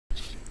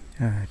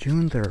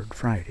June 3rd,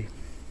 Friday.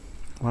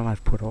 Well,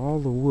 I've put all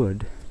the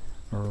wood,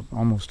 or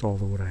almost all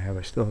the wood I have.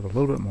 I still have a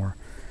little bit more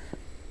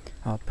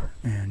up,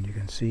 and you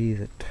can see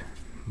that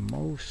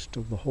most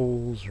of the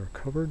holes are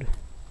covered.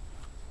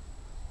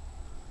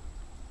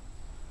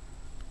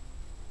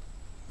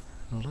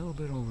 A little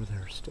bit over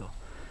there still.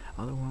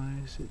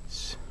 Otherwise,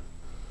 it's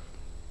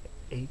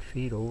 8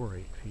 feet, over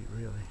 8 feet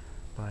really,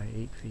 by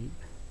 8 feet.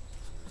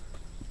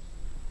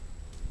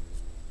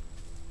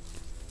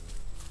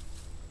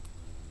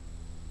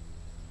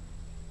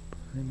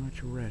 Pretty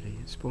much ready.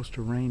 It's supposed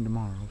to rain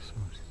tomorrow, so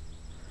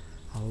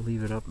I'll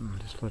leave it up and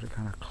just let it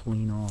kind of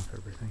clean off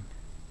everything.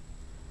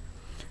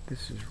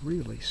 This is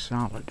really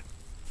solid.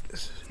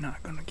 This is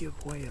not going to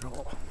give way at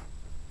all.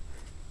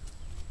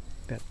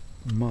 That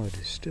mud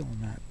is still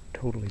not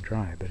totally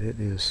dry, but it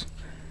is.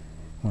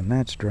 When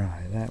that's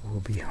dry, that will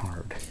be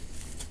hard.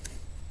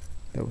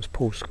 Those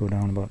posts go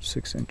down about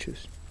 6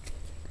 inches.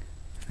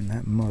 And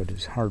that mud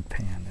is hard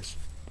pan. It's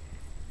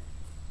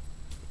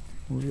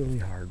really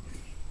hard.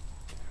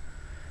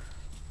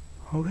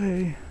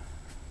 Okay,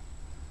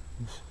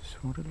 this is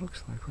what it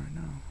looks like right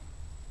now.